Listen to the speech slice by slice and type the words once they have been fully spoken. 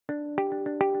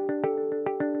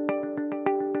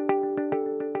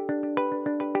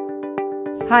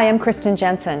Hi, I'm Kristen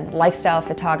Jensen, lifestyle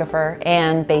photographer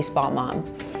and baseball mom.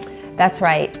 That's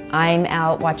right, I'm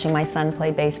out watching my son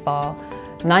play baseball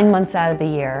 9 months out of the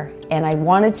year, and I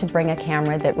wanted to bring a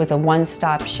camera that was a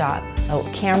one-stop shop, a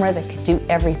camera that could do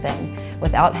everything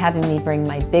without having me bring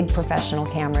my big professional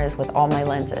cameras with all my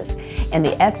lenses. And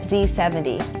the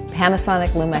FZ70 Panasonic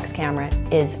Lumix camera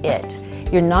is it.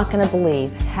 You're not going to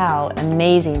believe how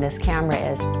amazing this camera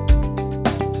is.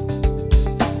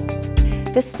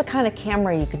 This is the kind of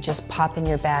camera you could just pop in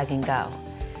your bag and go.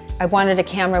 I wanted a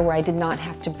camera where I did not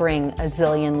have to bring a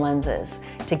zillion lenses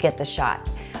to get the shot.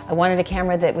 I wanted a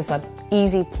camera that was an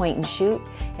easy point and shoot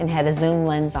and had a zoom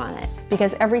lens on it.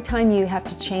 Because every time you have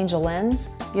to change a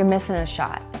lens, you're missing a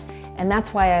shot. And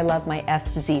that's why I love my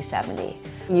FZ70.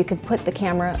 You can put the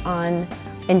camera on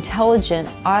intelligent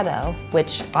auto,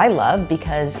 which I love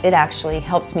because it actually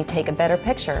helps me take a better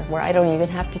picture where I don't even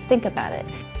have to think about it.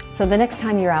 So the next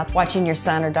time you're out watching your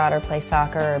son or daughter play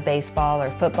soccer or baseball or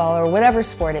football or whatever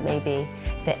sport it may be,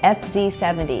 the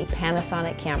FZ70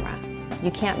 Panasonic camera,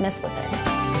 you can't miss with it.